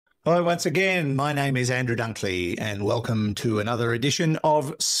Hello once again, my name is Andrew Dunkley and welcome to another edition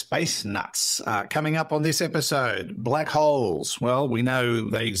of Space Nuts. Coming up on this episode, black holes. Well, we know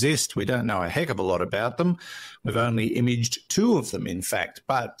they exist. We don't know a heck of a lot about them. We've only imaged two of them, in fact,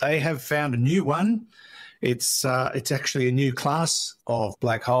 but they have found a new one. It's actually a new class of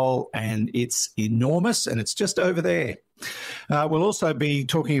black hole and it's enormous and it's just over there. We'll also be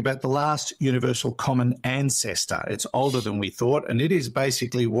talking about the Last Universal Common Ancestor. It's older than we thought, and it is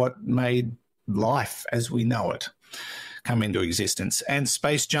basically what made life as we know it come into existence. And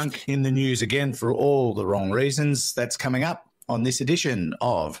space junk in the news again for all the wrong reasons. That's coming up on this edition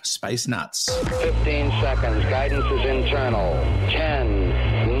of Space Nuts. 15 seconds. Guidance is internal.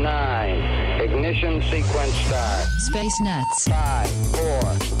 10, 9. Ignition sequence start. Space Nuts. 5, 4,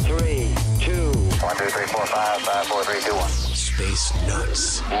 3, 2. 1, 2, 3, 4, 5, 5, 4, 3, 2, 1. Space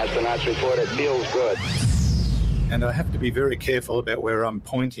Nuts. Astronauts report it feels good. And I have to be very careful about where I'm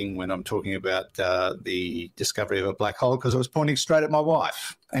pointing when I'm talking about the discovery of a black hole, because I was pointing straight at my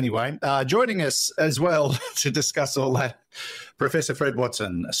wife. Anyway, joining us as well to discuss all that, Professor Fred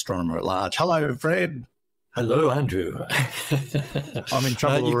Watson, astronomer at large. Hello, Fred. Hello, Andrew. I'm in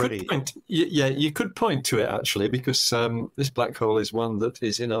trouble already. You could point to it, actually, because this black hole is one that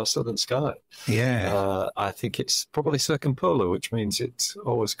is in our southern sky. Yeah. I think it's probably circumpolar, which means it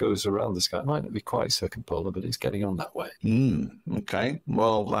always goes around the sky. It might not be quite circumpolar, but it's getting on that way. Okay.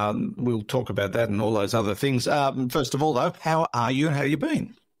 Well, we'll talk about that and all those other things. First of all, though, how are you and how have you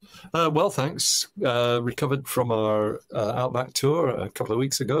been? Well, thanks. Recovered from our Outback tour a couple of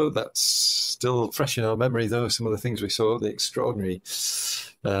weeks ago. That's still fresh in our memory, though, some of the things we saw, the extraordinary.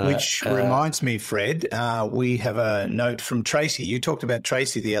 Which reminds me, Fred, we have a note from Tracy. You talked about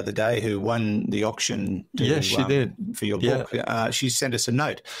Tracy the other day, who won the auction. Yes, she did. For your book. She sent us a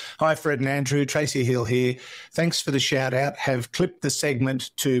note. Hi, Fred and Andrew. Tracy Hill here. Thanks for the shout out. Have clipped the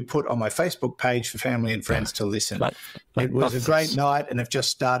segment to put on my Facebook page for family and friends to listen. It was a great night and have just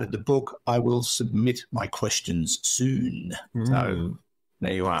started the book. I will submit my questions soon. So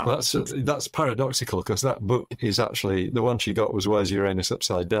there you are. Well, that's paradoxical, because that book is actually, the one she got was Where's Uranus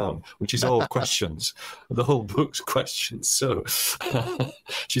Upside Down, which is all questions. The whole book's questions. So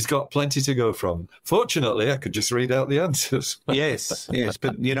she's got plenty to go from. Fortunately, I could just read out the answers. Yes.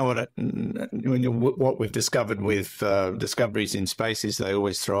 But you know what we've discovered with discoveries in space is they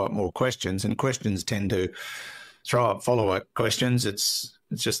always throw up more questions, and questions tend to throw up follow-up questions. It's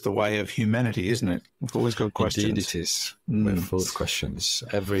just the way of humanity, isn't it? We've always got questions. Indeed it is. We're full of questions.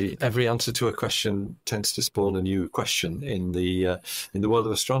 Every answer to a question tends to spawn a new question in the world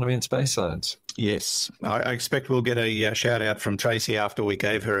of astronomy and space science. Yes. I expect we'll get a shout-out from Tracy after we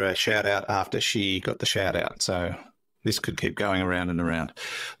gave her a shout-out after she got the shout-out. So this could keep going around and around.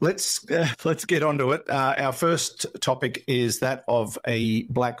 Let's get onto it. Our first topic is that of a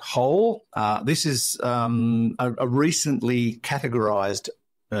black hole. This is a recently categorised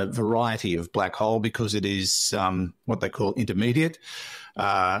variety of black hole because it is what they call intermediate.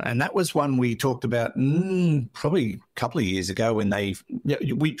 And that was one we talked about probably a couple of years ago when I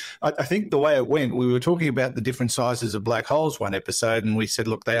think the way it went, we were talking about the different sizes of black holes one episode, and we said,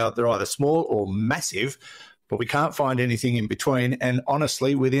 look, they're either small or massive, but we can't find anything in between. And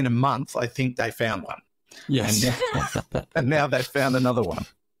honestly, within a month, I think they found one. Yes. And now they've found another one.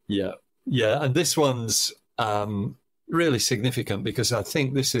 Yeah. And this one's really significant because I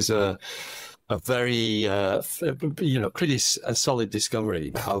think this is a very, pretty solid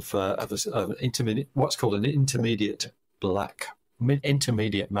discovery of intermediate, what's called an intermediate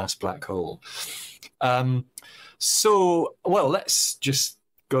mass black hole. Let's just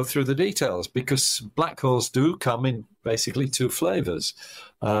go through the details, because black holes do come in basically two flavors.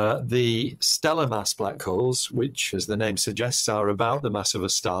 The stellar mass black holes, which, as the name suggests, are about the mass of a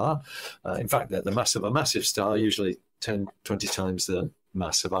star. In fact, they're the mass of a massive star, usually 10, 20 times the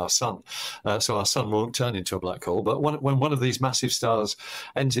mass of our sun. So our sun won't turn into a black hole. But when one of these massive stars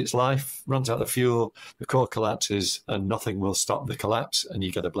ends its life, runs out of fuel, the core collapses, and nothing will stop the collapse, and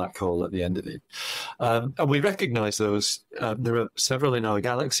you get a black hole at the end of it. And we recognize those. There are several in our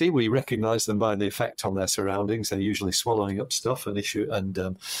galaxy. We recognize them by the effect on their surroundings. They're usually swallowing up stuff and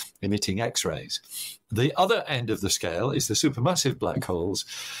emitting X-rays. The other end of the scale is the supermassive black holes,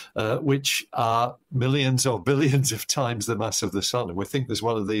 which are millions or billions of times the mass of the sun. And we think there's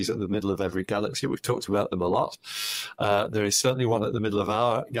one of these at the middle of every galaxy. We've talked about them a lot. There is certainly one at the middle of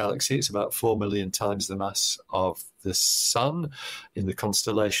our galaxy. It's about 4 million times the mass of the sun in the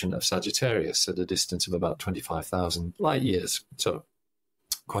constellation of Sagittarius at a distance of about 25,000 light years. So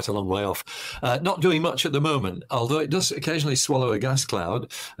quite a long way off. Not doing much at the moment, although it does occasionally swallow a gas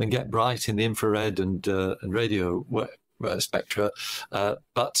cloud and get bright in the infrared and radio spectra,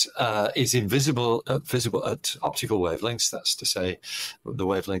 but is visible at optical wavelengths. That's to say, the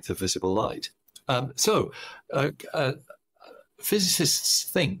wavelength of visible light.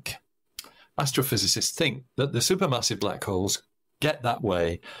 Astrophysicists think that the supermassive black holes get that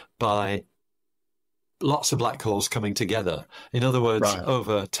way by lots of black holes coming together. In other words,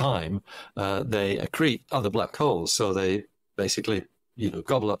 over time, they accrete other black holes. So they basically,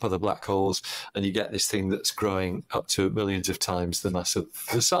 gobble up other black holes, and you get this thing that's growing up to millions of times the mass of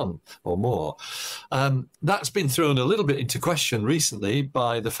the sun or more. That's been thrown a little bit into question recently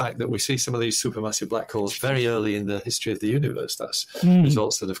by the fact that we see some of these supermassive black holes very early in the history of the universe. That's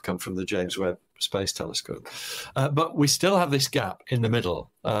results that have come from the James Webb Space Telescope. But we still have this gap in the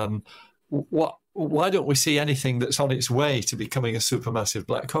middle. Why don't we see anything that's on its way to becoming a supermassive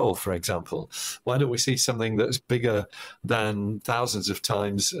black hole, for example? Why don't we see something that's bigger than thousands of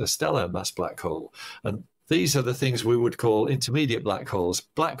times a stellar mass black hole? And these are the things we would call intermediate black holes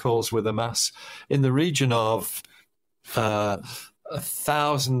with a mass in the region of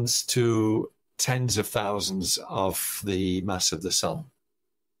thousands to tens of thousands of the mass of the sun.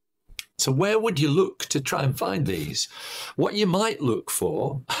 So where would you look to try and find these? What you might look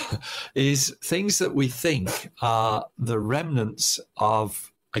for is things that we think are the remnants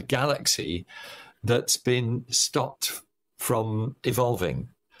of a galaxy that's been stopped from evolving.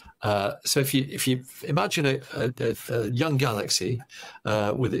 So if you imagine a young galaxy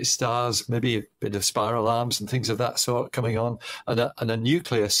with its stars, maybe a bit of spiral arms and things of that sort coming on, and a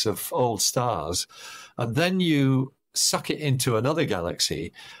nucleus of old stars, and then you suck it into another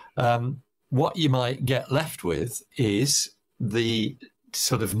galaxy, what you might get left with is the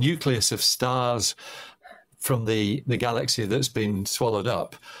sort of nucleus of stars from the galaxy that's been swallowed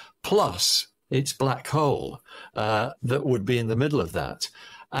up, plus its black hole that would be in the middle of that.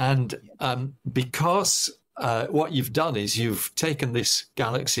 And because what you've done is you've taken this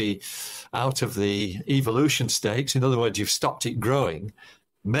galaxy out of the evolution stakes, in other words, you've stopped it growing,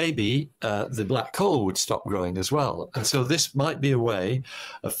 maybe the black hole would stop growing as well. And so this might be a way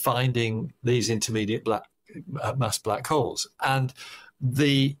of finding these intermediate mass black holes. And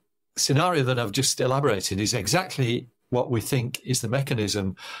the scenario that I've just elaborated is exactly what we think is the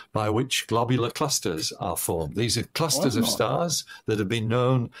mechanism by which globular clusters are formed. These are clusters of stars that have been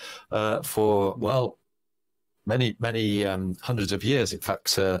known for, many hundreds of years. In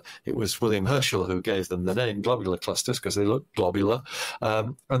fact, it was William Herschel who gave them the name globular clusters because they look globular.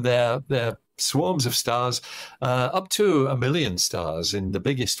 And they're swarms of stars, up to 1 million stars in the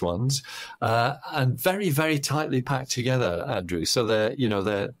biggest ones, and very, very tightly packed together, Andrew. So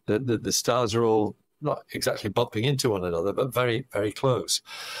the stars are all not exactly bumping into one another, but very, very close.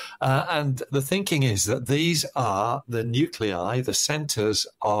 And the thinking is that these are the nuclei, the centers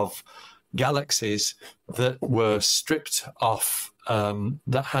of galaxies that were stripped off,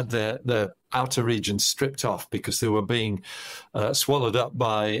 that had their outer regions stripped off because they were being swallowed up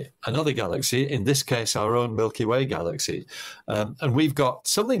by another galaxy, in this case our own Milky Way galaxy. And we've got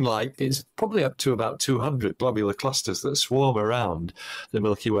something like, it's probably up to about 200 globular clusters that swarm around the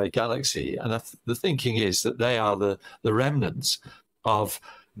Milky Way galaxy. And the thinking is that they are the remnants of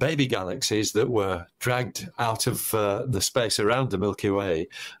baby galaxies that were dragged out of the space around the Milky Way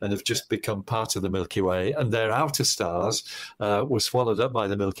and have just become part of the Milky Way, and their outer stars were swallowed up by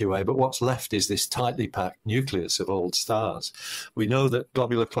the Milky Way, but what's left is this tightly packed nucleus of old stars. We know that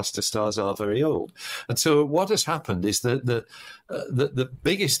globular cluster stars are very old, and so what has happened is that the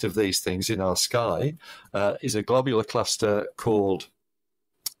biggest of these things in our sky is a globular cluster called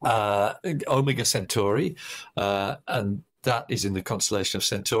Omega Centauri, and that is in the constellation of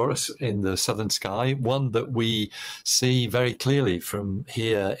Centaurus in the southern sky, one that we see very clearly from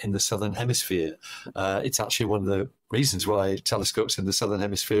here in the southern hemisphere. It's actually one of the reasons why telescopes in the southern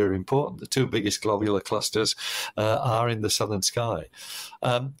hemisphere are important. The two biggest globular clusters are in the southern sky.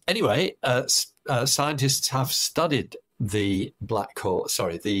 Scientists have studied the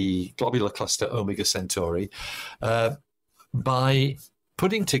the globular cluster Omega Centauri by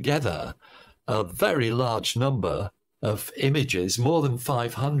putting together a very large number of images, more than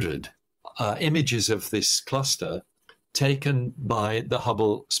 500 images of this cluster taken by the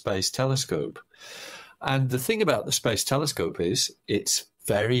Hubble Space Telescope. And the thing about the Space Telescope is it's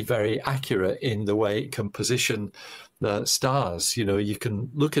very, very accurate in the way it can position the stars. You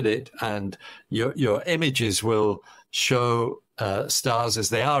can look at it and your images will show stars as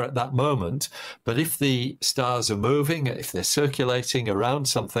they are at that moment. But if the stars are moving, if they're circulating around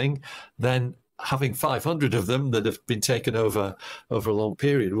something, then having 500 of them that have been taken over a long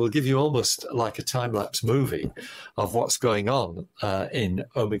period will give you almost like a time-lapse movie of what's going on in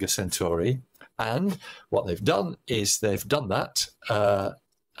Omega Centauri. And what they've done is they've done that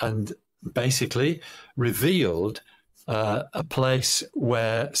and basically revealed a place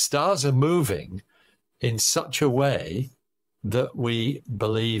where stars are moving in such a way that we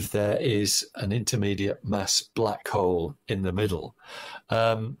believe there is an intermediate mass black hole in the middle.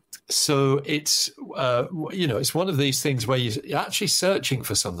 So it's, it's one of these things where you're actually searching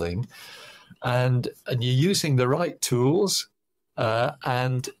for something and you're using the right tools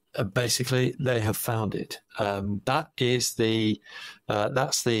and basically they have found it. That's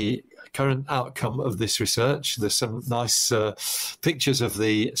the current outcome of this research. There's some nice pictures of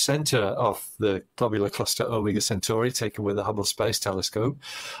the center of the globular cluster Omega Centauri taken with the Hubble Space Telescope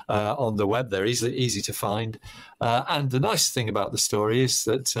on the web. They're easy to find. And the nice thing about the story is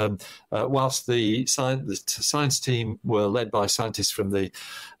that whilst the science team were led by scientists from the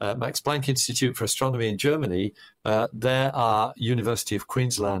Max Planck Institute for Astronomy in Germany, there are University of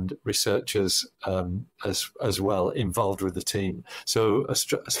Queensland researchers as well involved with the team. So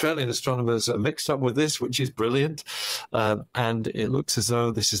Australian astronomers are mixed up with this, which is brilliant. And it looks as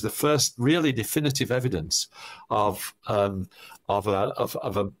though this is the first really definitive evidence of an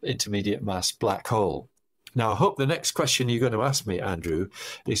intermediate mass black hole. Now, I hope the next question you're going to ask me, Andrew,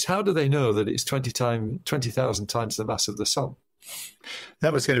 is how do they know that it's 20,000 times the mass of the sun?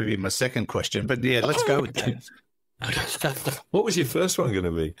 That was going to be my second question, but yeah, let's go with that. What was your first one going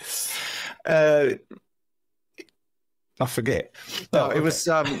to be? I forget. No, it was.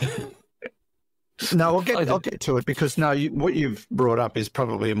 No, I'll get to it because what you've brought up is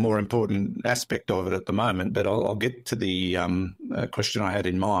probably a more important aspect of it at the moment. But I'll get to the question I had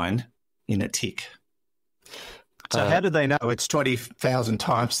in mind in a tick. So how do they know it's 20,000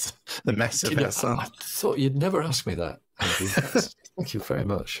 times the mass of our sun? I thought you'd never ask me that, Andrew. Thank you very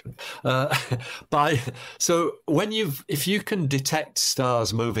much. So if you can detect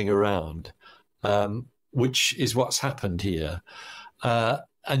stars moving around, which is what's happened here,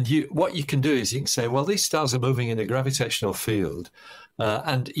 and what you can do is you can say, well, these stars are moving in a gravitational field,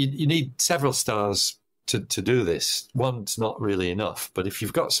 and you need several stars to do this. One's not really enough, but if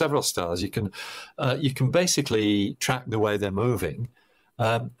you've got several stars, you can basically track the way they're moving,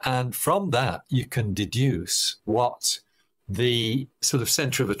 and from that you can deduce what the sort of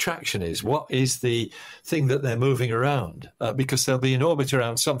center of attraction is. What is the thing that they're moving around? Because they'll be in orbit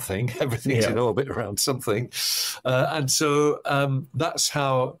around something. Everything's in orbit around something, and so that's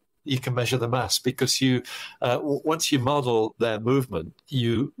how you can measure the mass, because once you model their movement,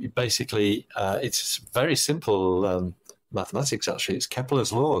 you basically it's very simple mathematics. Actually, it's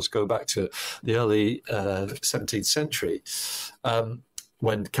Kepler's laws, go back to the early 17th century.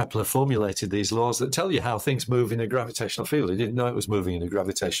 When Kepler formulated these laws that tell you how things move in a gravitational field. He didn't know it was moving in a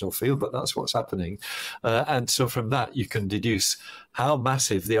gravitational field, but that's what's happening. And so from that, you can deduce how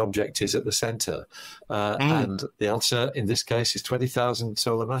massive the object is at the center. And the answer in this case is 20,000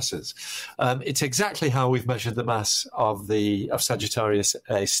 solar masses. It's exactly how we've measured the mass of Sagittarius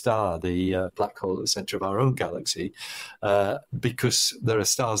A star, the black hole at the center of our own galaxy, because there are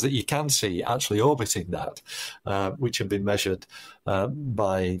stars that you can see actually orbiting that, which have been measured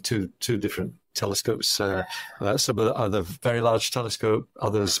by two different telescopes. Some of the other very large telescope,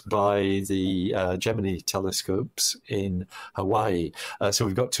 others by the Gemini telescopes in Hawaii. So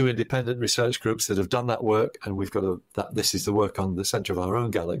we've got two independent research groups that have done that work, and we've got this is the work on the center of our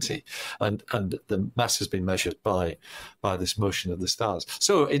own galaxy, and the mass has been measured by this motion of the stars.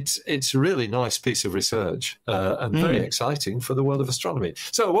 So it's a really nice piece of research and very exciting for the world of astronomy.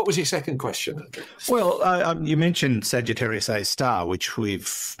 So what was your second question, Andrew? Well, you mentioned Sagittarius A star, which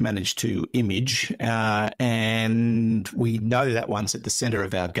we've managed to image, and we know that one's at the center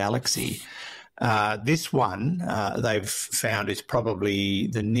of our galaxy. This one they've found is probably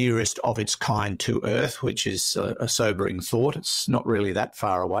the nearest of its kind to Earth, which is a sobering thought. It's not really that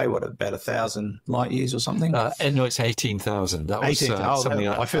far away. What, about 1,000 light years or something? No, it's 18,000. That was 18. something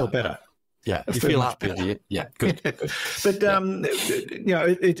I feel better. Yeah, you feel happy, do you? Yeah, good. But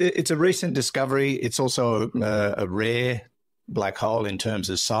it's a recent discovery. It's also a rare black hole in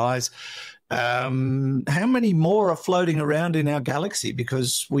terms of size. How many more are floating around in our galaxy?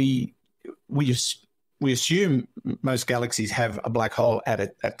 Because we assume most galaxies have a black hole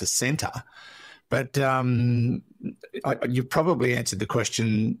at the center, but you probably answered the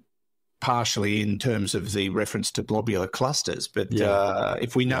question partially in terms of the reference to globular clusters. But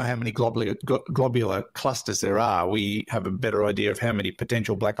if we know how many globular clusters there are, we have a better idea of how many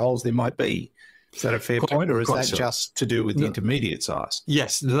potential black holes there might be. Is that a fair point, or is that just to do with the intermediate size?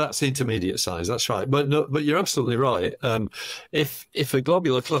 Yes, that's the intermediate size. That's right. But you're absolutely right. If a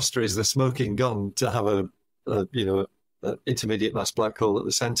globular cluster is the smoking gun to have a intermediate mass black hole at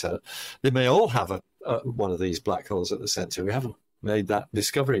the centre. They may all have one of these black holes at the centre. We haven't made that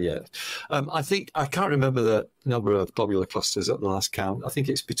discovery yet. I can't remember the number of globular clusters at the last count. I think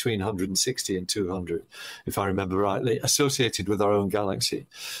it's between 160 and 200, if I remember rightly, associated with our own galaxy.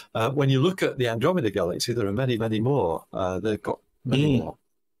 When you look at the Andromeda galaxy, there are many, many more. They've got many more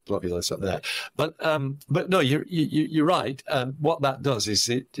globulars up there. But no, you're right. What that does is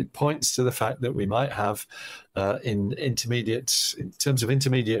it points to the fact that we might have in terms of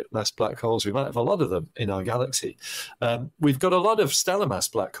intermediate mass black holes, we might have a lot of them in our galaxy. We've got a lot of stellar mass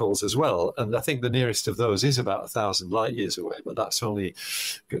black holes as well, and I think the nearest of those is about 1,000 light years away, but that's only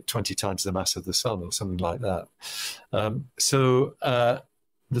 20 times the mass of the sun or something like that. So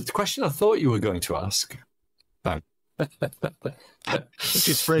the question I thought you were going to ask, which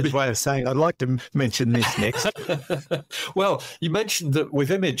is Fred's way of saying, I'd like to mention this next. Well, you mentioned that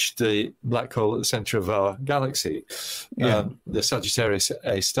we've imaged the black hole at the centre of our galaxy, the Sagittarius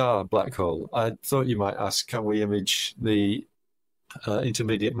A star black hole. I thought you might ask, can we image the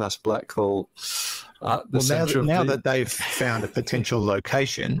intermediate mass black hole at the centre now that they've found a potential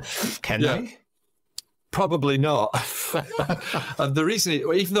location, can they? Probably not. And the reason,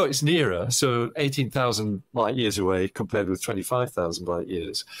 even though it's nearer, so 18,000 light years away compared with 25,000 light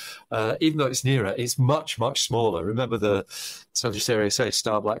years, even though it's nearer, it's much, much smaller. Remember, the Sagittarius A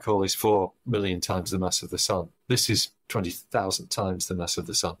star black hole is 4 million times the mass of the sun. This is 20,000 times the mass of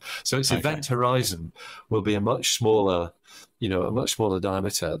the sun. So its event horizon will be a much smaller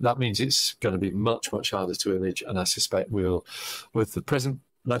diameter. That means it's going to be much, much harder to image. And I suspect with the present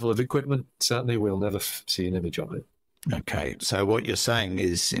level of equipment, certainly we'll never see an image of it. Okay, so what you're saying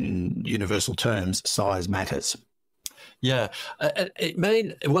is, in universal terms, size matters. Yeah,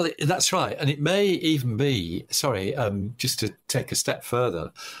 that's right. And it may even be, just to take a step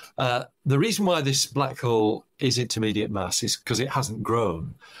further, the reason why this black hole is intermediate mass is because it hasn't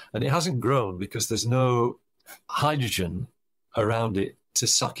grown. And it hasn't grown because there's no hydrogen around it to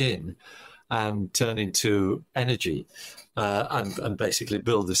suck in and turn into energy and basically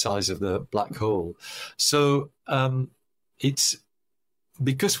build the size of the black hole. So it's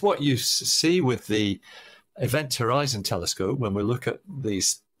because what you see with the Event Horizon Telescope, when we look at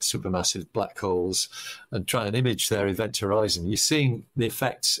these supermassive black holes and try and image their event horizon, you're seeing the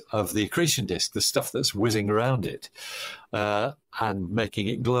effects of the accretion disk, the stuff that's whizzing around it and making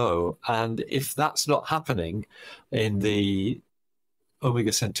it glow. And if that's not happening in the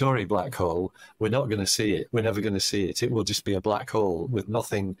Omega Centauri black hole, we're not going to see it. We're never going to see it. It will just be a black hole with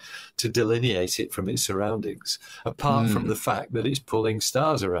nothing to delineate it from its surroundings, apart from the fact that it's pulling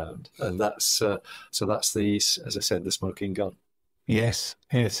stars around. And that's that's as I said, the smoking gun. Yes,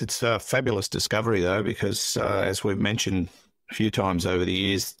 it's a fabulous discovery, though, because as we've mentioned a few times over the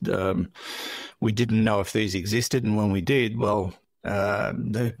years, we didn't know if these existed, and when we did, well,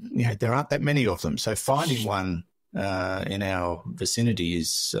 there aren't that many of them. So finding one in our vicinity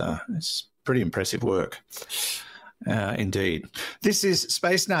is pretty impressive work. Indeed. This is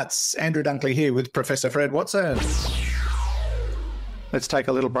Space Nuts. Andrew Dunkley here with Professor Fred Watson. Let's take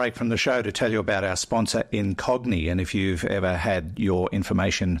a little break from the show to tell you about our sponsor, Incogni. And if you've ever had your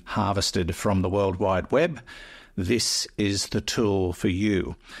information harvested from the World Wide Web, this is the tool for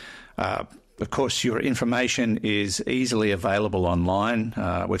you. Of course, your information is easily available online.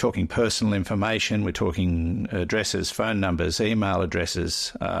 We're talking personal information. We're talking addresses, phone numbers, email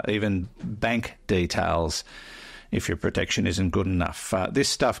addresses, even bank details if your protection isn't good enough. This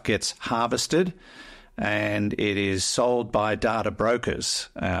stuff gets harvested and it is sold by data brokers.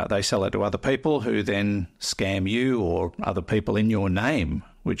 They sell it to other people who then scam you or other people in your name,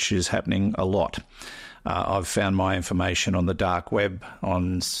 which is happening a lot. I've found my information on the dark web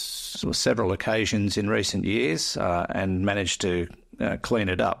on several occasions in recent years and managed to clean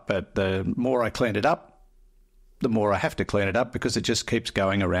it up. But the more I clean it up, the more I have to clean it up because it just keeps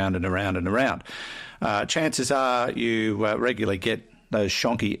going around and around and around. Chances are you regularly get those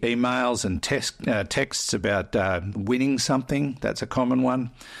shonky emails and texts about winning something. That's a common one.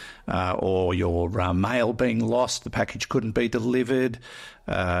 Or your mail being lost, the package couldn't be delivered.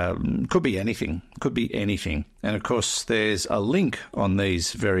 Could be anything. And of course, there's a link on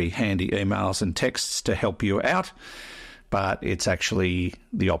these very handy emails and texts to help you out. But it's actually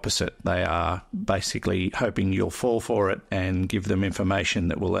the opposite. They are basically hoping you'll fall for it and give them information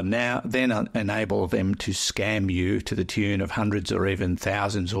that will then enable them to scam you to the tune of hundreds or even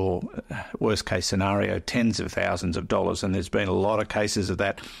thousands or, worst case scenario, tens of thousands of dollars. And there's been a lot of cases of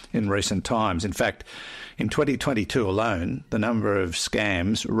that in recent times. In fact, in 2022 alone, the number of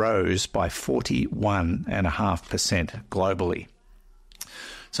scams rose by 41.5% globally.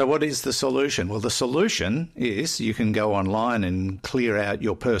 So what is the solution? Well, the solution is you can go online and clear out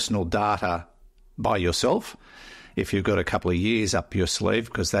your personal data by yourself if you've got a couple of years up your sleeve,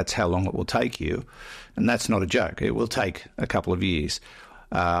 because that's how long it will take you. And that's not a joke. It will take a couple of years.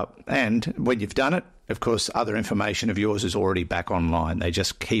 And when you've done it, of course, other information of yours is already back online. They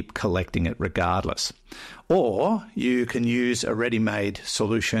just keep collecting it regardless. Or you can use a ready-made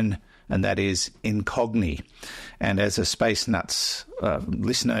solution, and that is Incogni. And as a Space Nuts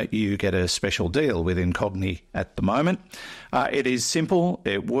listener, you get a special deal with Incogni at the moment. It is simple.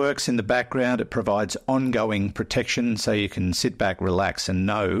 It works in the background. It provides ongoing protection, so you can sit back, relax, and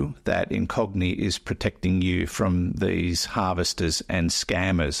know that Incogni is protecting you from these harvesters and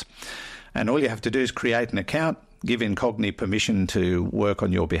scammers. And all you have to do is create an account, give Incogni permission to work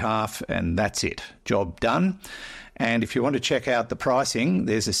on your behalf, and that's it. Job done. And if you want to check out the pricing,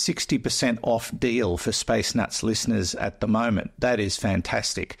 there's a 60% off deal for Space Nuts listeners at the moment. That is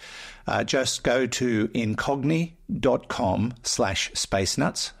fantastic. Just go to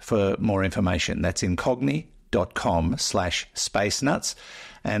incogni.com/spacenuts for more information. That's incogni.com/spacenuts.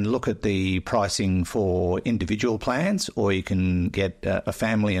 And look at the pricing for individual plans, or you can get a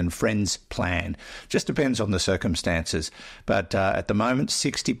family and friends plan. Just depends on the circumstances. But at the moment,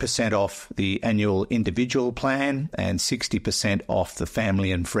 60% off the annual individual plan and 60% off the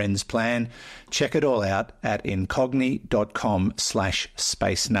family and friends plan. Check it all out at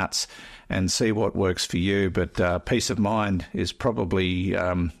incogni.com/spacenuts and see what works for you. But peace of mind is probably,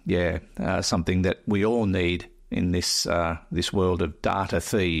 something that we all need in this world of data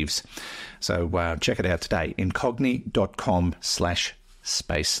thieves. So check it out today,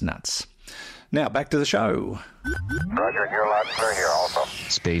 incogni.com/spacenuts. Now back to the show. Roger, you're loud and clear here also.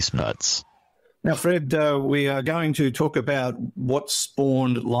 Space Nuts. Now, Fred, we are going to talk about what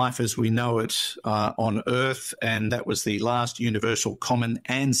spawned life as we know it on Earth, and that was the last universal common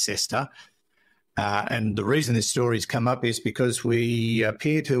ancestor. And the reason this story's come up is because we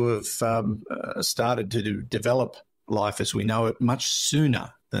appear to have started to develop life as we know it much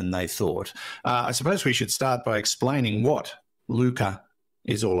sooner than they thought. I suppose we should start by explaining what Luca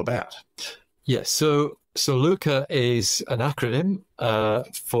is all about. Yes, so Luca is an acronym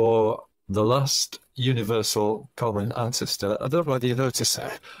for the Last Universal Common Ancestor. I don't know whether you notice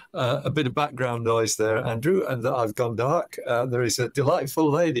a bit of background noise there, Andrew, and that I've gone dark. There is a delightful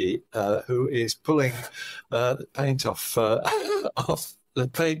lady who is pulling the paint off the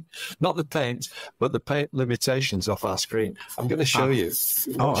paint, not the paint, but the paint limitations off our screen. I'm going to show you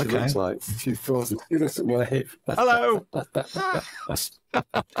what she looks like. She throws a wave. Hello.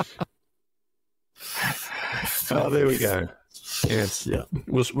 Oh, there we go. Yes. Yeah.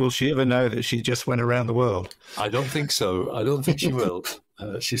 Will she ever know that she just went around the world? I don't think so. I don't think she will.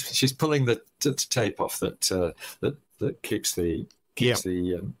 She's pulling the tape off that keeps the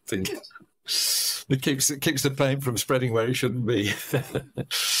thing. It keeps the paint from spreading where it shouldn't be.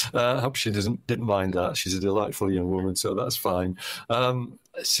 I hope she didn't mind that. She's a delightful young woman, so that's fine. What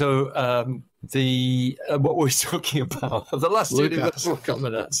were we talking about? The Last Universal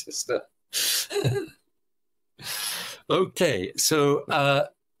Common Ancestor. Okay, so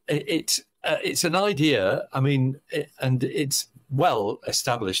it's an idea. I mean, and it's well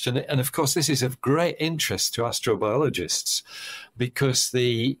established, and of course, this is of great interest to astrobiologists because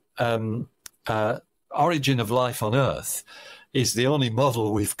the origin of life on Earth is the only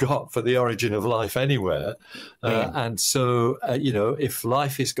model we've got for the origin of life anywhere. And so, if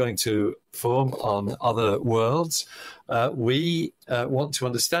life is going to form on other worlds, we want to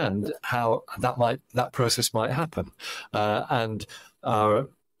understand how that process might happen. And our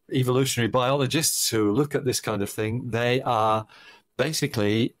evolutionary biologists who look at this kind of thing, they are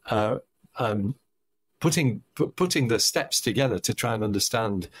basically putting the steps together to try and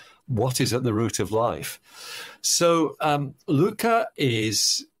understand what is at the root of life. So Luca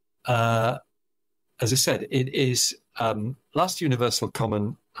is, as I said, it is Last Universal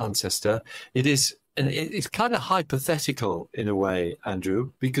Common Ancestor. It's kind of hypothetical in a way,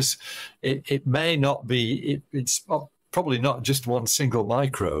 Andrew, because it may not be, it's probably not just one single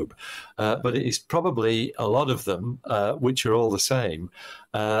microbe, but it is probably a lot of them, which are all the same.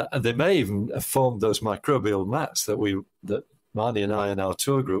 And they may even have formed those microbial mats that Marnie and I and our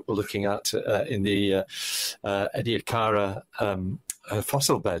tour group were looking at in the Ediacara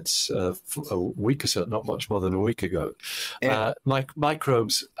fossil beds a week or so, not much more than a week ago. Yeah.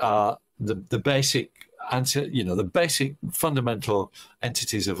 Microbes are the basic the basic fundamental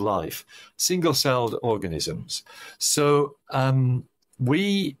entities of life, single-celled organisms. So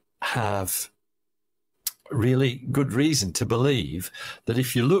we have really good reason to believe that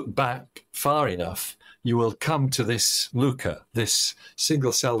if you look back far enough, you will come to this Luca, this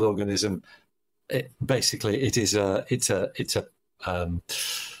single-celled organism. It's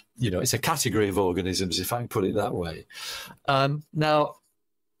a category of organisms, if I can put it that way. Now,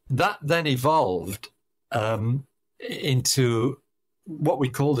 that then evolved into what we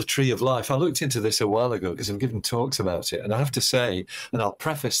call the tree of life. I looked into this a while ago because I've given talks about it. And I have to say, and I'll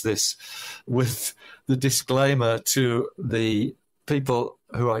preface this with the disclaimer to the people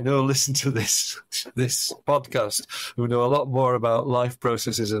who I know listen to this podcast, who know a lot more about life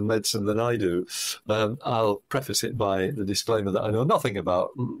processes and medicine than I do. I'll preface it by the disclaimer that I know nothing about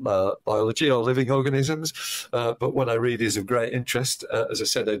biology or living organisms, but what I read is of great interest. As I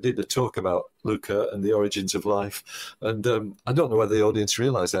said, I did a talk about Luca and the origins of life, and I don't know whether the audience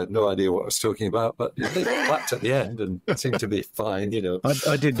realised I had no idea what I was talking about, but they clapped at the end and seemed to be fine,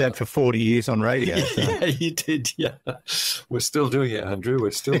 I did that for 40 years on radio. So. Yeah, you did, yeah. We're still doing it, Andrew. We're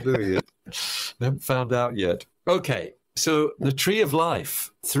still doing it. They haven't found out yet. Okay, so the tree of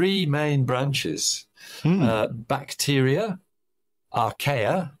life, 3 main branches, bacteria,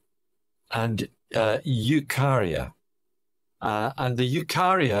 archaea, and eukarya. And the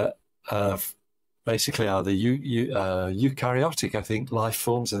eukarya basically are the eukaryotic, I think, life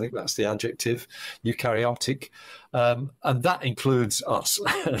forms. I think that's the adjective, eukaryotic. And that includes us,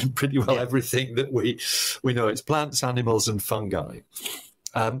 and pretty well everything that we know. It's plants, animals, and fungi.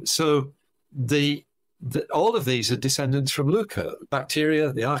 So all of these are descendants from Luca.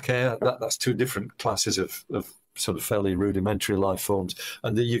 Bacteria, the archaea, that's 2 different classes of sort of fairly rudimentary life forms,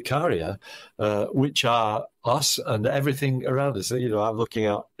 and the eukarya, which are us and everything around us. I'm looking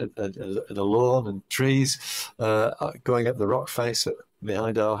out at a lawn and trees, going up the rock face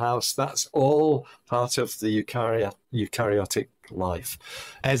behind our house. That's all part of the eukaryotic life.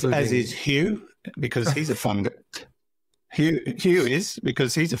 As is Hugh, because he's a fun guy. Hugh is,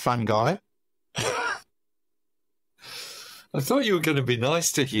 because he's a fun guy. I thought you were going to be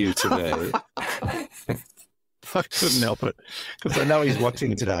nice to Hugh today. I couldn't help it, because I know he's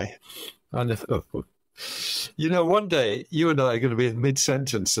watching today. One day you and I are going to be in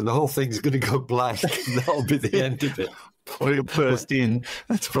mid-sentence and the whole thing's going to go blank, and that'll be the end of it. We'll burst in.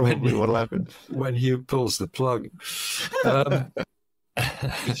 That's probably what'll happen. When Hugh pulls the plug.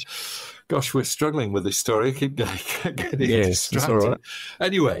 Gosh, we're struggling with this story. Keep getting distracted. All right.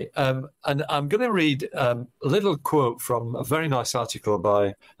 Anyway, and I'm going to read a little quote from a very nice article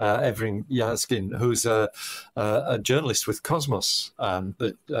by Evrim Yazgin, who's a journalist with Cosmos.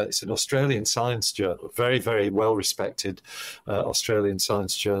 It's an Australian science journal, very, very well-respected Australian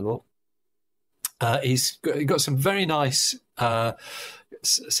science journal. He's got some very nice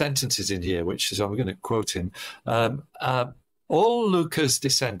sentences in here, which is, I'm going to quote him. All Luca's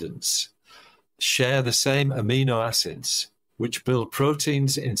descendants share the same amino acids which build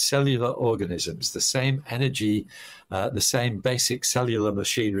proteins in cellular organisms, the same energy, the same basic cellular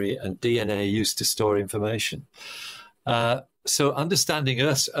machinery and DNA used to store information. So understanding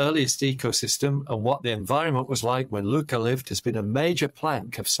Earth's earliest ecosystem and what the environment was like when Luca lived has been a major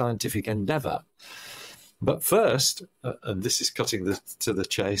plank of scientific endeavour. But first, and this is cutting to the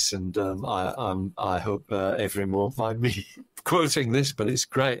chase, and I hope everyone won't mind me quoting this, but it's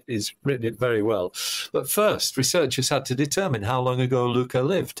great. He's written it very well. But first, researchers had to determine how long ago Luca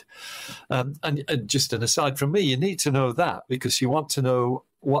lived. And just an aside from me, you need to know that because you want to know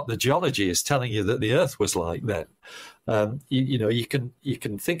what the geology is telling you that the Earth was like then. You can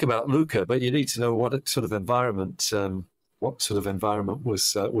think about Luca, but you need to know what sort of environment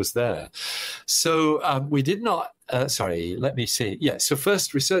was there. So we did not, let me see. Yeah, so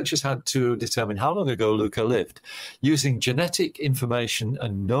first researchers had to determine how long ago Luca lived. Using genetic information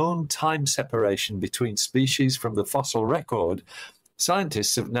and known time separation between species from the fossil record,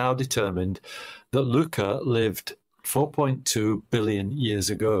 scientists have now determined that Luca lived 4.2 billion years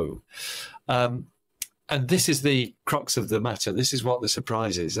ago. And this is the crux of the matter. This is what the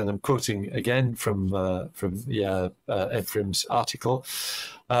surprise is. And I'm quoting again from Evrim's article.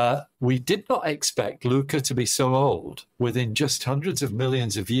 We did not expect Luca to be so old within just hundreds of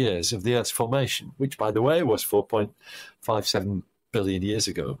millions of years of the Earth's formation, which, by the way, was 4.57 billion years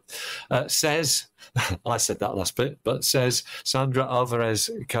ago. Says, I said that last bit, but says Sandra Alvarez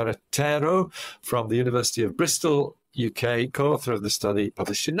Carretero from the University of Bristol, UK, co-author of the study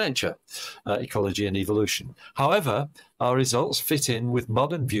published in Nature, Ecology and Evolution. However, our results fit in with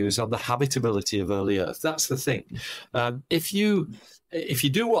modern views on the habitability of early Earth. That's the thing. If you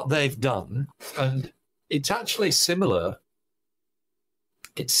do what they've done, and it's actually similar,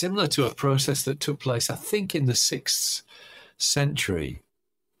 it's similar to a process that took place, I think, in the 6th century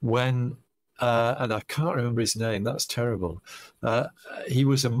when and I can't remember his name. That's terrible. He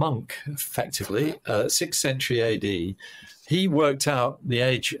was a monk, effectively, 6th century AD. He worked out the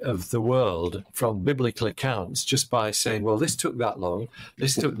age of the world from biblical accounts just by saying, well, this took that long,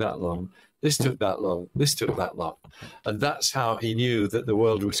 this took that long, this took that long, this took that long. And that's how he knew that the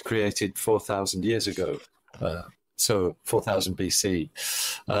world was created 4,000 years ago. So 4000 BC.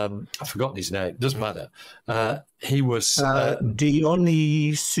 I've forgotten his name. Doesn't matter. He was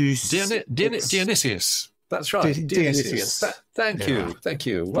Dionysius. That's right. Dionysius. Thank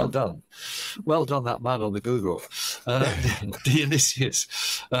you. Well done. Well done, that man on the Google. Dionysius.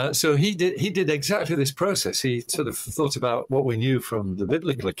 So he did exactly this process. He sort of thought about what we knew from the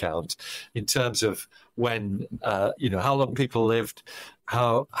biblical account in terms of when, how long people lived,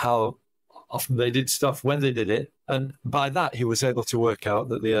 how often they did stuff, when they did it. And by that, he was able to work out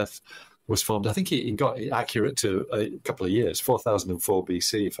that the Earth was formed. I think he got it accurate to a couple of years, 4004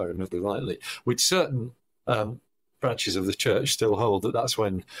 BC, if I remember rightly, which certain branches of the church still hold that that's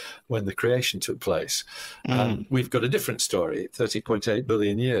when the creation took place. We've got a different story, 30.8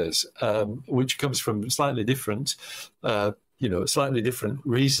 billion years, which comes from slightly different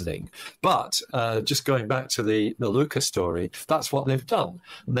reasoning. But just going back to the Luca story, that's what they've done.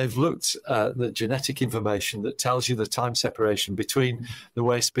 And they've looked at the genetic information that tells you the time separation between the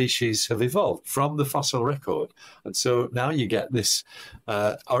way species have evolved from the fossil record. And so now you get this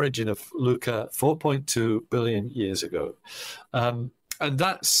origin of Luca 4.2 billion years ago. And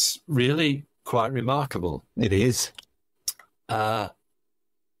that's really quite remarkable. It is. But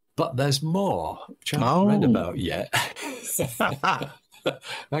there's more, which I haven't read about yet.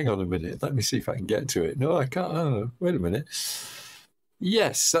 Hang on a minute. Let me see if I can get to it. No, I can't. Oh, wait a minute.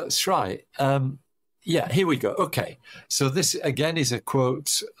 Yes, that's right. Here we go. Okay. So this, again, is a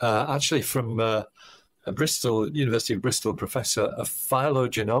quote actually from University of Bristol professor of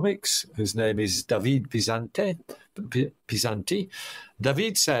phylogenomics, whose name is David Pisanti.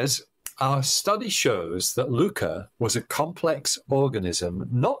 David says, our study shows that Luca was a complex organism,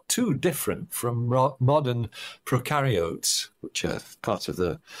 not too different from modern prokaryotes, which are part of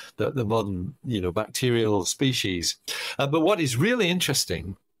the modern, bacterial species. But what is really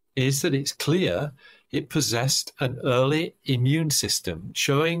interesting is that it's clear it possessed an early immune system,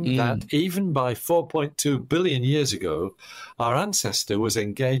 showing that even by 4.2 billion years ago, our ancestor was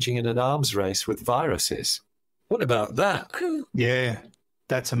engaging in an arms race with viruses. What about that? Yeah.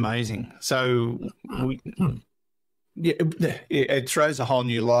 That's amazing. So, it throws a whole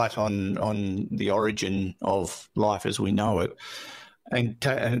new light on the origin of life as we know it.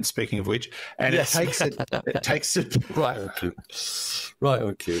 And speaking of which, and yes. it takes it right.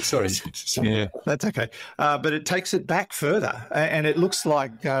 Okay. Sorry. Yeah, that's okay. But it takes it back further, and it looks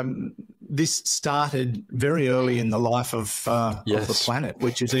like this started very early in the life of the planet,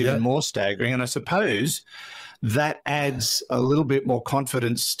 which is even more staggering. And I suppose that adds a little bit more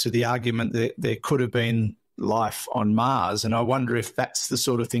confidence to the argument that there could have been life on Mars. And I wonder if that's the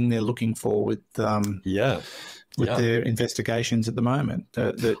sort of thing they're looking for with their investigations at the moment,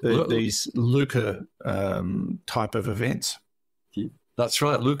 these Luca type of events. That's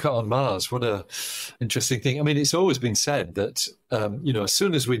right, Luca on Mars. What a interesting thing. I mean, it's always been said that, as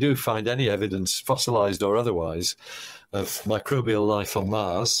soon as we do find any evidence, fossilized or otherwise, of microbial life on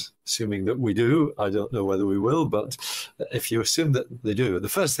Mars, assuming that we do, I don't know whether we will, but if you assume that they do, the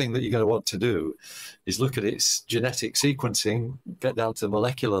first thing that you're going to want to do is look at its genetic sequencing, get down to the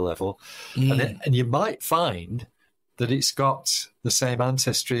molecular level, and you might find that it's got the same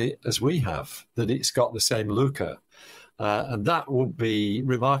ancestry as we have, that it's got the same Luca. And that would be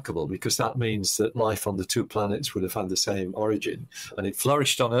remarkable because that means that life on the two planets would have had the same origin. And it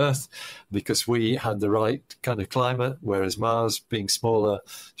flourished on Earth because we had the right kind of climate, whereas Mars, being smaller,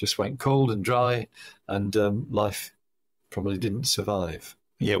 just went cold and dry, and life probably didn't survive.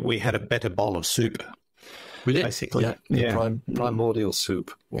 Yeah, we had a better bowl of soup. We did, basically. Primordial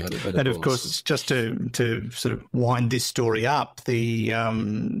soup. We had a better and of course, just to sort of wind this story up,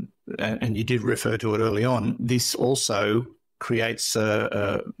 and you did refer to it early on, this also creates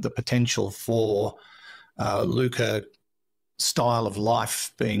the potential for Luca style of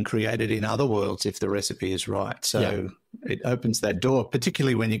life being created in other worlds if the recipe is right. So it opens that door,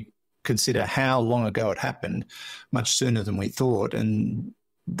 particularly when you consider how long ago it happened, much sooner than we thought, and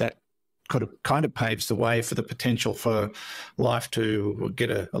that kind of paves the way for the potential for life to get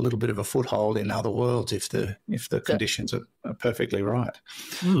a little bit of a foothold in other worlds if the conditions are perfectly right,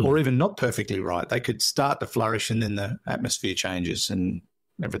 or even not perfectly right. They could start to flourish, and then the atmosphere changes and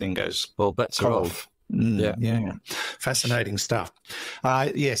everything goes bets are off. Yeah. Fascinating stuff.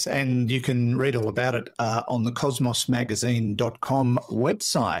 Yes, and you can read all about it on the cosmosmagazine.com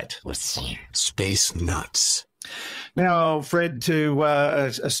website. Space Nuts. Now, Fred, to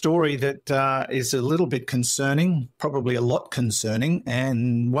a story that is a little bit concerning, probably a lot concerning,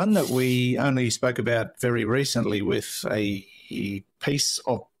 and one that we only spoke about very recently with a piece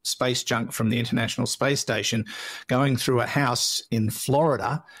of space junk from the International Space Station going through a house in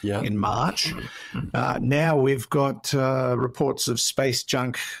Florida in March. Now we've got reports of space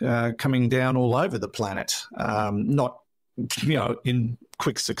junk coming down all over the planet, not in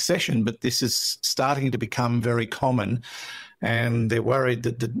quick succession, but this is starting to become very common, and they're worried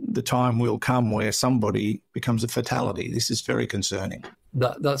that the time will come where somebody becomes a fatality. This is very concerning.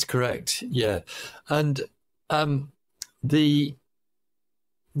 That's correct, yeah. And the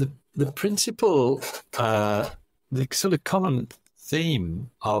principal, the sort of common theme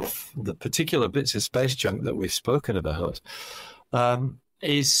of the particular bits of space junk that we've spoken about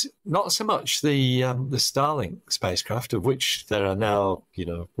is not so much the Starlink spacecraft, of which there are now,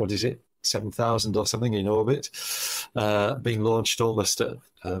 7,000 or something in orbit, being launched almost at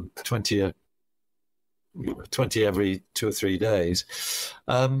 20 every 2 or 3 days.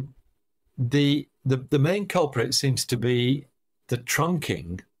 The main culprit seems to be the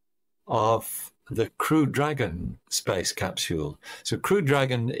trunking of the Crew Dragon space capsule. So Crew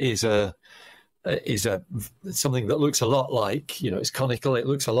Dragon is something that looks a lot like, it's conical. It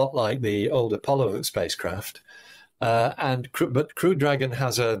looks a lot like the old Apollo spacecraft, but Crew Dragon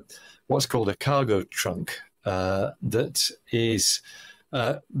has what's called a cargo trunk that is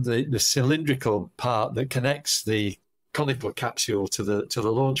the cylindrical part that connects the conical capsule to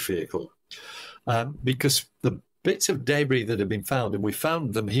the launch vehicle, because the bits of debris that have been found, and we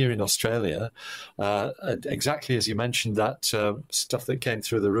found them here in Australia, exactly as you mentioned, that stuff that came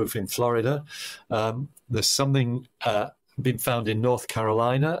through the roof in Florida. There's something been found in North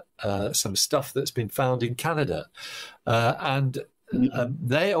Carolina, some stuff that's been found in Canada. And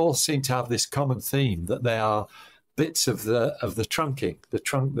they all seem to have this common theme, that they are bits of the trunking, the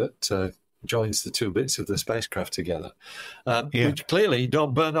trunk that joins the two bits of the spacecraft together, which clearly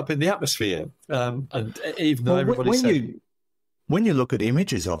don't burn up in the atmosphere. And even though everybody said... When you look at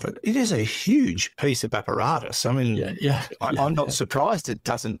images of it, it is a huge piece of apparatus. I mean, I'm not surprised it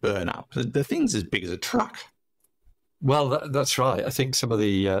doesn't burn up. The thing's as big as a truck. Well, that's right. I think some of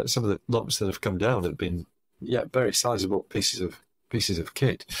the lumps that have come down have been very sizable pieces of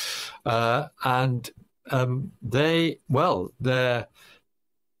kit, and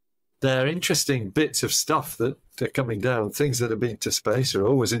they're interesting bits of stuff that are coming down. Things that have been to space are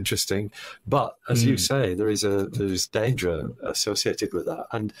always interesting, but as you say, there's danger associated with that.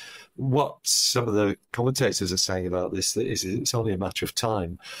 And what some of the commentators are saying about this is it's only a matter of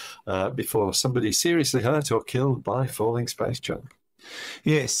time before somebody's seriously hurt or killed by falling space junk.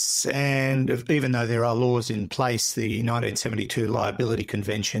 Yes, and even though there are laws in place, the 1972 Liability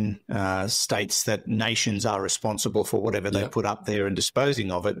Convention states that nations are responsible for whatever they put up there and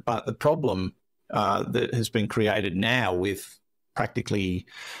disposing of it. But the problem that has been created now with practically,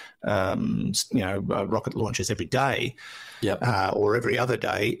 rocket launches every day or every other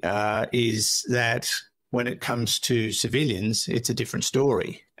day is that when it comes to civilians, it's a different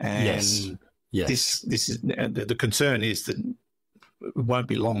story. And this is the concern is that it won't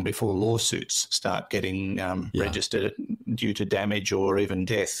be long before lawsuits start getting registered due to damage or even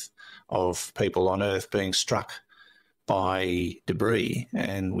death of people on Earth being struck by debris.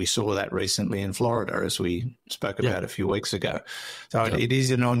 And we saw that recently in Florida, as we spoke about a few weeks ago. So it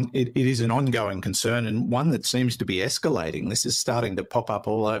is an ongoing concern, and one that seems to be escalating. This is starting to pop up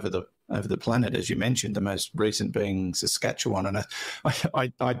all over the planet, as you mentioned, the most recent being Saskatchewan. And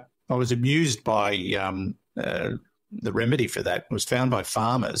I was amused by the remedy for that was found by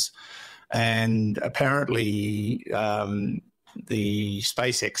farmers, and apparently the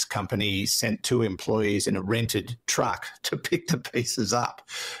SpaceX company sent 2 employees in a rented truck to pick the pieces up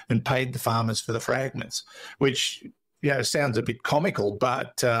and paid the farmers for the fragments, which sounds a bit comical,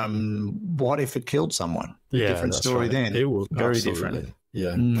 but what if it killed someone? Different story right. Then. It will very absolutely. Different.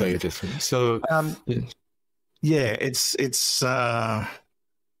 Yeah, very different. So it's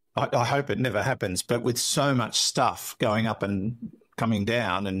I hope it never happens, but with so much stuff going up and coming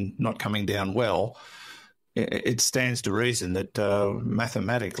down and not coming down well, it stands to reason that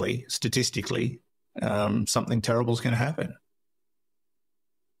mathematically, statistically, something terrible is going to happen.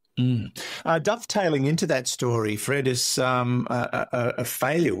 Dovetailing into that story, Fred, is a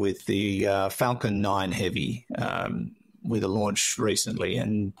failure with the Falcon 9 Heavy with a launch recently,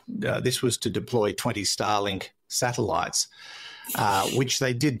 and this was to deploy 20 Starlink satellites. which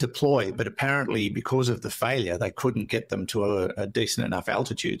they did deploy, but apparently because of the failure, they couldn't get them to a decent enough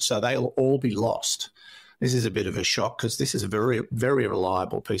altitude, so they'll all be lost. This is a bit of a shock because this is a very, very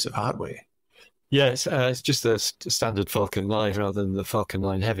reliable piece of hardware. Yeah, it's just a standard Falcon 9 rather than the Falcon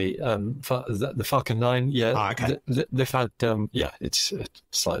 9 Heavy. The Falcon 9, okay. They've had, it's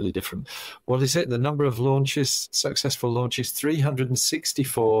slightly different. What is it? The number of launches, successful launches,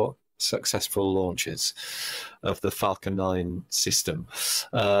 364 successful launches of the Falcon 9 system,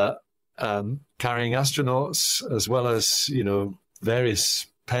 carrying astronauts as well as, various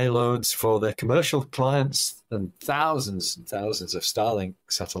payloads for their commercial clients and thousands of Starlink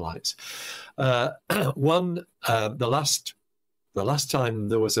satellites. The last time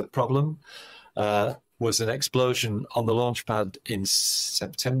there was a problem was an explosion on the launch pad in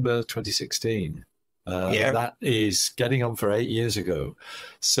September 2016. That is getting on for 8 years ago.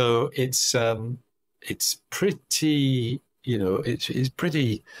 So it's pretty, it's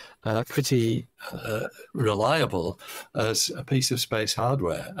pretty reliable as a piece of space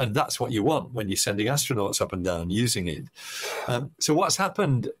hardware. And that's what you want when you're sending astronauts up and down using it. So what's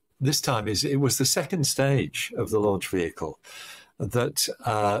happened this time is it was the second stage of the launch vehicle that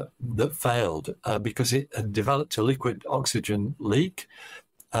failed because it had developed a liquid oxygen leak.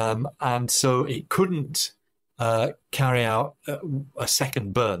 And so it couldn't carry out a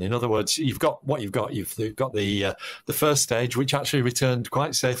second burn. In other words, you've got what you've got. You've got the first stage, which actually returned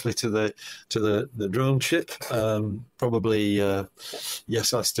quite safely to the drone ship. Probably,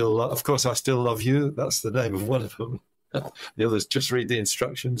 yes, I still love you. That's the name of one of them. The others just read the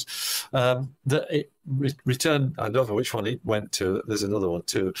instructions. That it returned. I don't know which one it went to. There's another one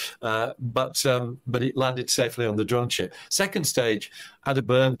too, but it landed safely on the drone ship. Second stage had a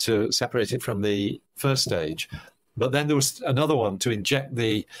burn to separate it from the first stage, but then there was another one to inject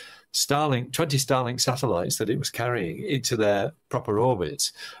the 20 Starlink satellites that it was carrying into their proper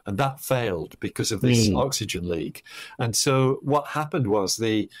orbits, and that failed because of this oxygen leak. And so what happened was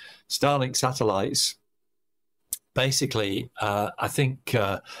the Starlink satellites. Basically, I think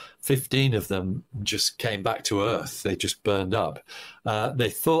 15 of them just came back to Earth. They just burned up. They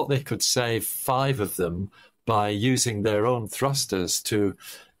thought they could save 5 of them by using their own thrusters to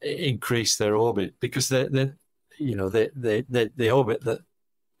increase their orbit, because the orbit that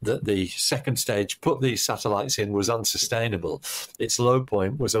the second stage put these satellites in was unsustainable. Its low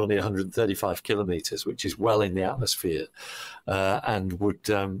point was only 135 kilometers, which is well in the atmosphere, and would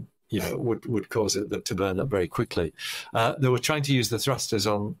cause it to burn up very quickly. They were trying to use the thrusters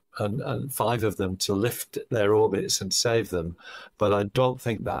on 5 of them to lift their orbits and save them, but I don't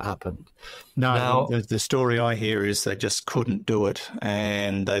think that happened. No, now, the story I hear is they just couldn't do it,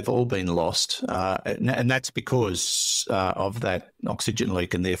 and they've all been lost. And that's because of that oxygen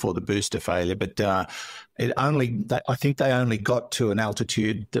leak and therefore the booster failure. But I think they only got to an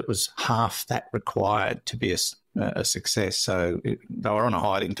altitude that was half that required to be a success. So they were on a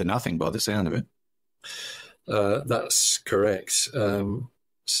hiding to nothing by the sound of it. That's correct.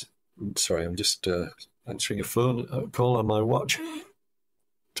 Sorry, I'm just answering a phone call on my watch.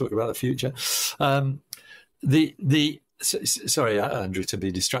 Talk about the future. Sorry, Andrew, to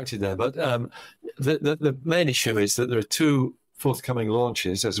be distracted there, but the main issue is that there are 2 forthcoming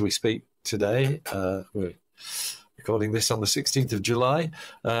launches as we speak today. We're recording this on the 16th of July.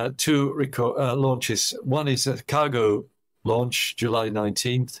 2 launches. One is a cargo launch, July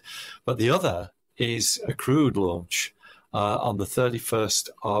 19th, but the other is a crewed launch on the 31st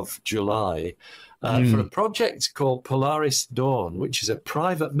of July for a project called Polaris Dawn, which is a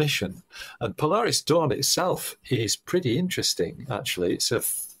private mission. And Polaris Dawn itself is pretty interesting, actually. It's a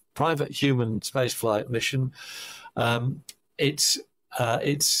private human spaceflight mission. It's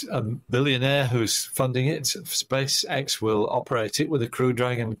a billionaire who's funding it. SpaceX will operate it with a Crew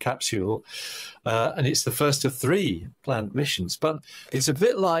Dragon capsule. And it's the first of 3 planned missions. But it's a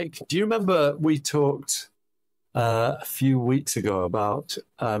bit like, do you remember we talked a few weeks ago about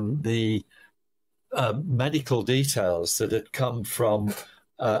the medical details that had come from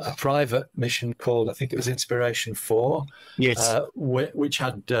a private mission called, I think it was Inspiration 4, yes, which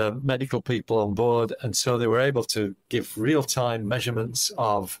had medical people on board, and so they were able to give real-time measurements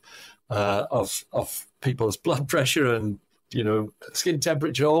of people's blood pressure and skin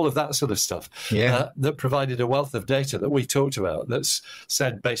temperature, all of that sort of stuff. That provided a wealth of data that we talked about. That's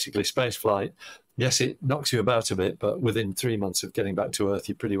said basically spaceflight. Yes, it knocks you about a bit, but within 3 months of getting back to Earth,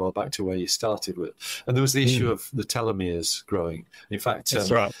 you're pretty well back to where you started with. And there was the issue of the telomeres growing. In fact,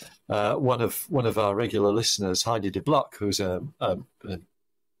 that's right. One of our regular listeners, Heidi de Block, who's a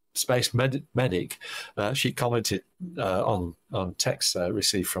space medic, she commented on texts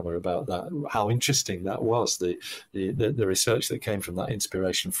received from her about that, how interesting that was, the research that came from that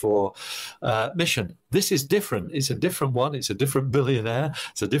Inspiration 4 mission. This is different. It's a different one. It's a different billionaire.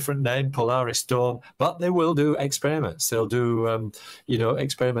 It's a different name, Polaris Storm, but they will do experiments. They'll do,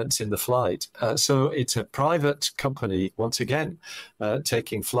 experiments in the flight. So it's a private company, once again,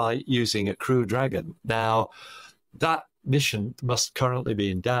 taking flight using a Crew Dragon. Now, that mission must currently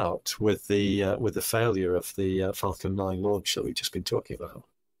be in doubt with the failure of the Falcon 9 launch that we've just been talking about.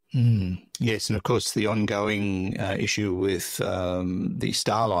 Yes, and of course the ongoing issue with the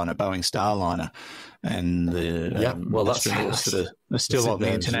Starliner, Boeing Starliner, and the astronauts that are still on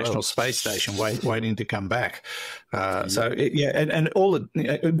the International Space Station waiting to come back. And all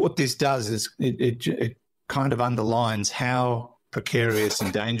what this does is it kind of underlines how precarious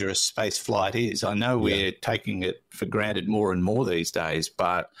and dangerous space flight is. I know we're taking it for granted more and more these days,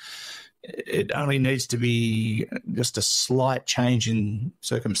 but it only needs to be just a slight change in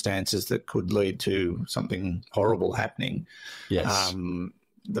circumstances that could lead to something horrible happening. Yes.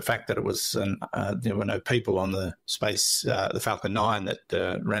 The fact that it was there were no people on the Falcon 9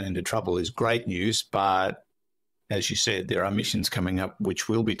 that ran into trouble is great news, but as you said, there are missions coming up which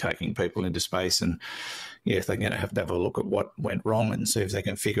will be taking people into space, and if they're going to have a look at what went wrong and see if they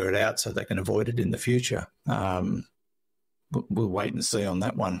can figure it out so they can avoid it in the future. We'll wait and see on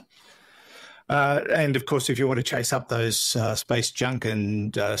that one. And, of course, if you want to chase up those space junk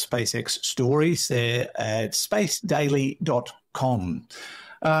and SpaceX stories, they're at spacedaily.com.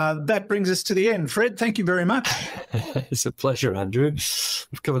 That brings us to the end. Fred, thank you very much. It's a pleasure, Andrew.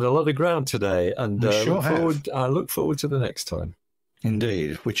 We've covered a lot of ground today, and I look forward to the next time.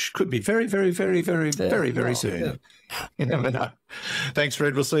 Indeed, which could be very, very, very, very, very soon. Yeah. You never know. Thanks,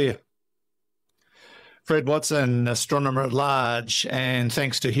 Fred. We'll see you. Fred Watson, astronomer at large, and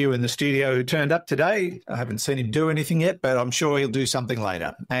thanks to Hugh in the studio who turned up today. I haven't seen him do anything yet, but I'm sure he'll do something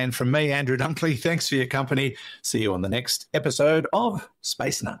later. And from me, Andrew Dunkley, thanks for your company. See you on the next episode of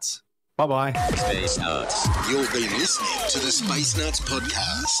Space Nuts. Bye-bye. Space Nuts. You've been listening to the Space Nuts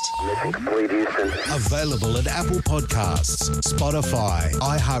podcast. Mission complete, Houston. Available at Apple Podcasts, Spotify,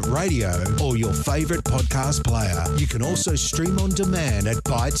 iHeartRadio, or your favorite podcast player. You can also stream on demand at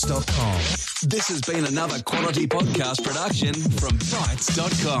Bytes.com. This has been another quality podcast production from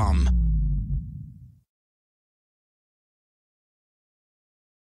Bytes.com.